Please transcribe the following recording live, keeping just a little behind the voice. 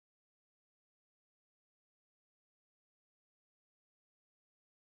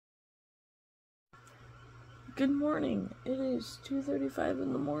Good morning. It is 2:35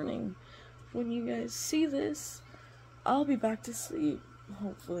 in the morning. When you guys see this, I'll be back to sleep,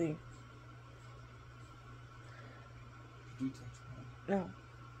 hopefully. No.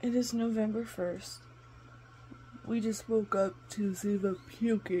 It is November 1st. We just woke up to see the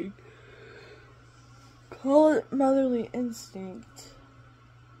puking. Call it motherly instinct.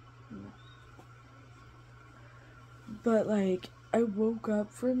 But, like, I woke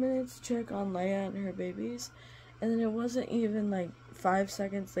up for a minute to check on Leia and her babies, and then it wasn't even, like, 5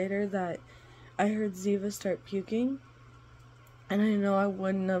 seconds later that I heard Ziva start puking, and I know I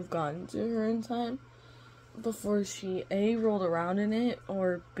wouldn't have gotten to her in time before she A, rolled around in it,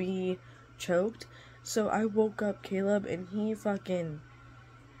 or B, choked. So I woke up Caleb, and he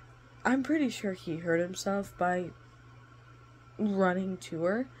I'm pretty sure he hurt himself by running to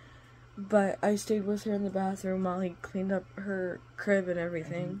her. But I stayed with her in the bathroom while he cleaned up her crib and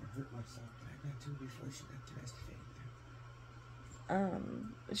everything.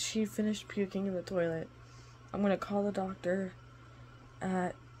 She finished puking in the toilet. I'm gonna call the doctor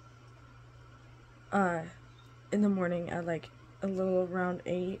at in the morning at like a little around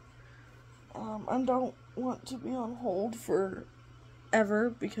 8. I don't want to be on hold forever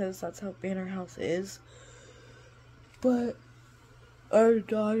because that's how Banner House is. But our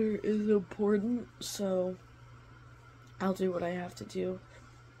daughter is important, so I'll do what I have to do.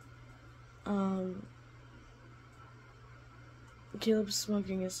 Caleb's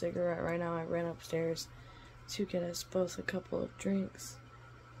smoking a cigarette right now. I ran upstairs to get us both a couple of drinks.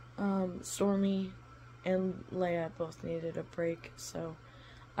 Stormy and Leia both needed a break, so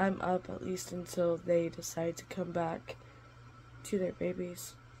I'm up at least until they decide to come back to their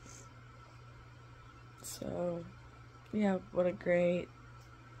babies. So yeah, what a great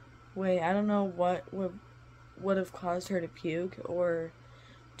way. I don't know what would have caused her to puke or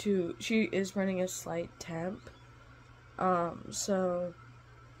she is running a slight temp. So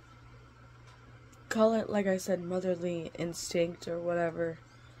call it, like I said, motherly instinct or whatever.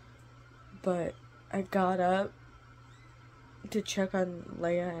 But I got up to check on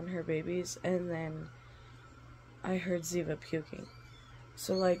Leia and her babies, and then I heard Ziva puking.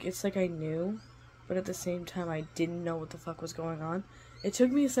 So like, it's like I knew, but at the same time, I didn't know what the fuck was going on. It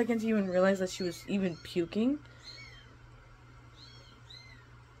took me a second to even realize that she was even puking.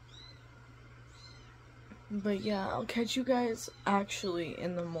 But yeah, I'll catch you guys actually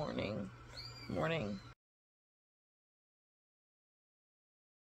in the morning.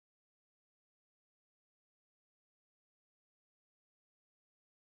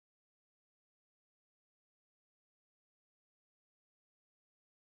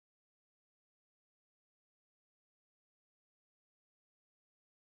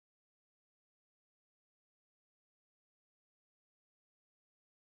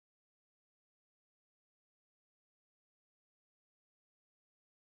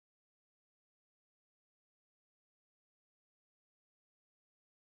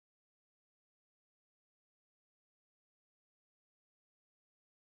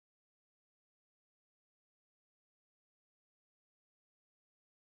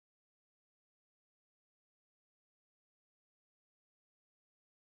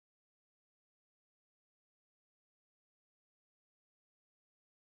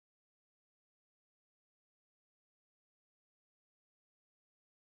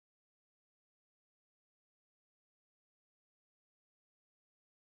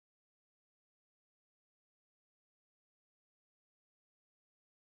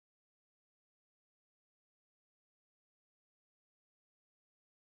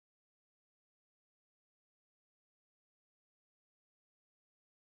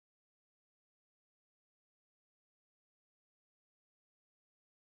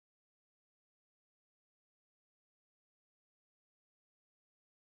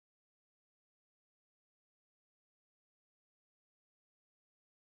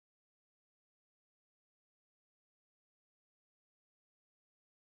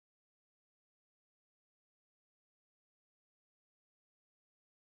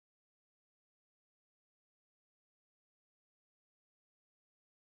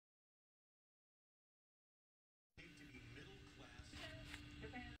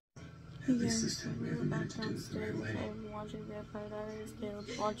 Hey guys, we're back downstairs. I'm watching Vampire Diaries.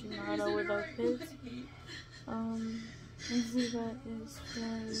 Caleb's watching Naruto with our kids. And Ziva is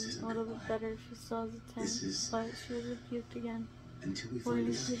feeling a little bit better. She still has a temp, but she hasn't puked again. We're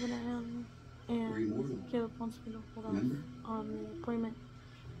gonna keep an eye on her. And Caleb wants me to hold off on the appointment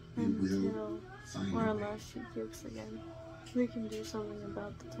until, or unless she pukes again. We can do something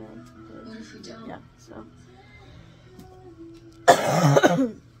about the temp. But yeah, so.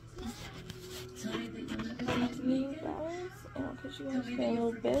 Sorry that you're not guys, and I'll catch you guys in a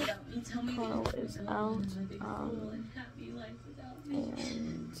little bit. Carl is out,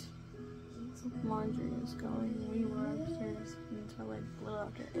 and laundry is going. We were upstairs until like a little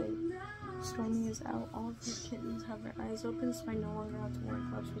after 8. Stormy is out. All of the kittens have their eyes open, so I no longer have to wear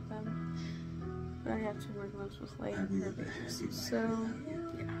gloves with them. But I have to wear gloves with like her babies. So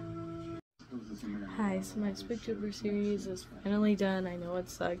yeah. Hi, so my Spooktober series is finally done. I know it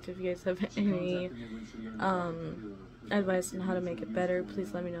sucked. If you guys have any advice on how to make it better,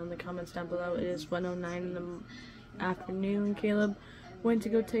 please let me know in the comments down below. It is 1:09 in the afternoon. Caleb went to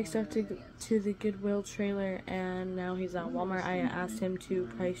go take stuff to the Goodwill trailer, and now he's at Walmart. I asked him to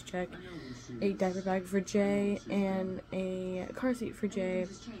price check a diaper bag for Jay and a car seat for Jay.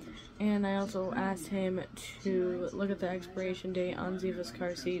 And I also asked him to look at the expiration date on Ziva's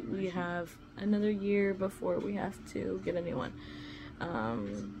car seat. We have another year before we have to get a new one.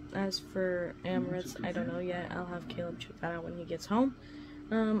 As for Amaret's, I don't know yet. I'll have Caleb check that out when he gets home.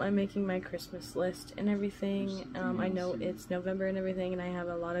 I'm making my Christmas list and everything. I know it's November and everything, and I have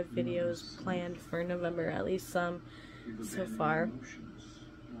a lot of videos planned for November, at least some so far.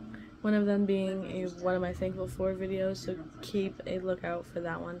 One of them being a What Am I Thankful For video, so keep a lookout for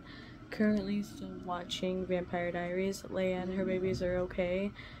that one. Currently still watching Vampire Diaries. Leia and her babies are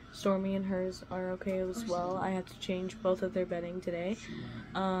okay. Stormy and hers are okay as well. I had to change both of their bedding today.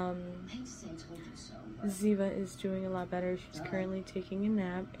 Ziva is doing a lot better. She's currently taking a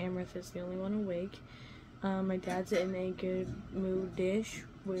nap. Amaranth is the only one awake. My dad's in a good mood dish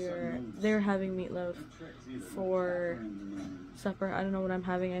where they're having meatloaf for supper. I don't know what I'm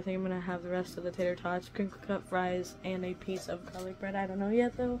having. I think I'm gonna have the rest of the tater tots, crinkle cut fries, and a piece of garlic bread. I don't know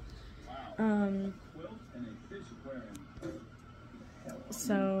yet though.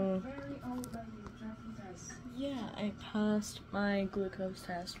 So yeah, I passed my glucose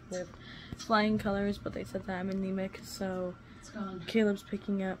test with flying colors, but they said that I'm anemic, so Caleb's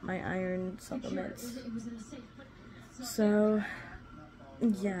picking up my iron supplements. So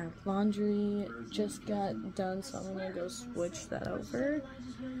yeah, laundry just got done, so I'm gonna go switch that over.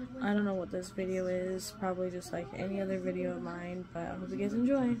 I don't know what this video is, probably just like any other video of mine, but I hope you guys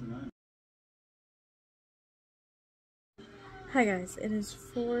enjoy. Hi guys, it is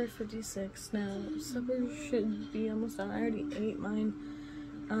 4:56 now. Supper should be almost done. I already ate mine.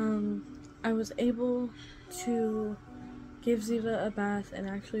 I was able to give Ziva a bath and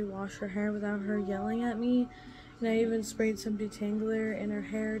actually wash her hair without her yelling at me. And I even sprayed some detangler in her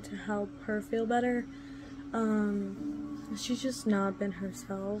hair to help her feel better. She's just not been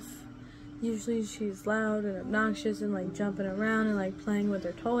herself. Usually she's loud and obnoxious and like jumping around and like playing with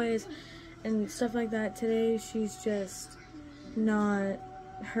her toys and stuff like that. Today she's just not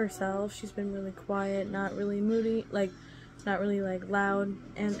herself. She's been really quiet, not really moody, like not really like loud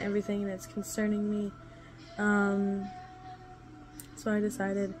and everything, and it's concerning me. So I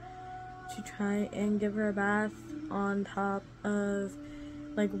decided to try and give her a bath on top of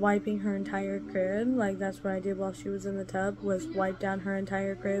like wiping her entire crib. Like that's what I did while she was in the tub, was wipe down her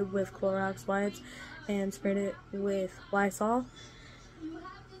entire crib with Clorox wipes and sprayed it with Lysol.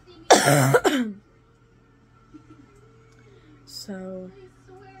 So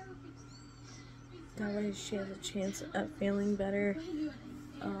that way she has a chance of feeling better.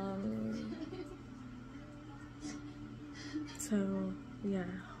 So yeah,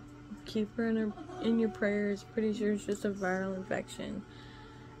 keep her in your prayers. Pretty sure it's just a viral infection.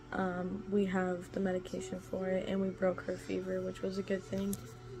 We have the medication for it, and we broke her fever, which was a good thing.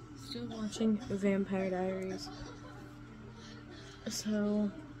 Still watching Vampire Diaries.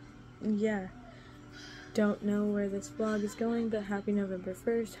 So yeah, don't know where this vlog is going, but happy November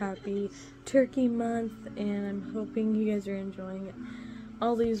 1st, happy Turkey Month, and I'm hoping you guys are enjoying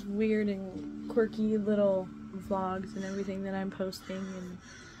all these weird and quirky little vlogs and everything that I'm posting, and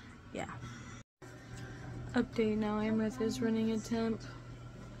yeah. Update now, Amaranth is running a temp.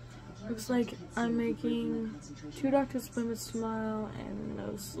 Looks like I'm making 2 Dr. Swimmers tomorrow and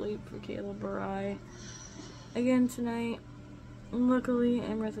no sleep for Caleb or I. Again tonight. Luckily,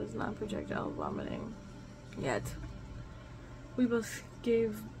 Amaranth is not projectile vomiting yet. We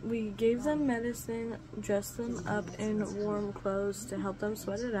gave them medicine, dressed them up in warm clothes to help them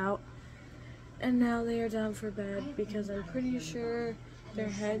sweat it out, and now they are down for bed because I'm pretty sure their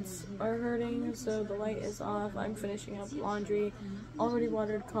heads are hurting, so the light is off. I'm finishing up laundry. Already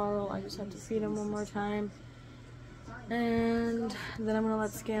watered Carl. I just have to feed him one more time, and then I'm gonna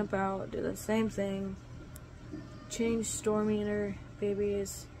let Scamp out, do the same thing, change Stormy and her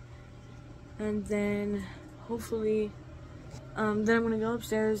babies, and then hopefully then I'm gonna go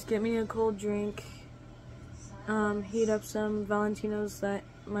upstairs, get me a cold drink, heat up some Valentinos that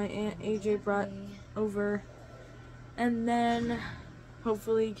my Aunt AJ brought over, And then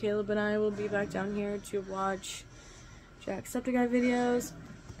hopefully Caleb and I will be back down here to watch Jacksepticeye videos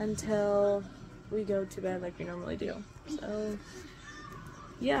until we go to bed like we normally do. So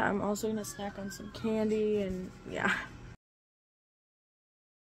yeah, I'm also gonna snack on some candy, and yeah.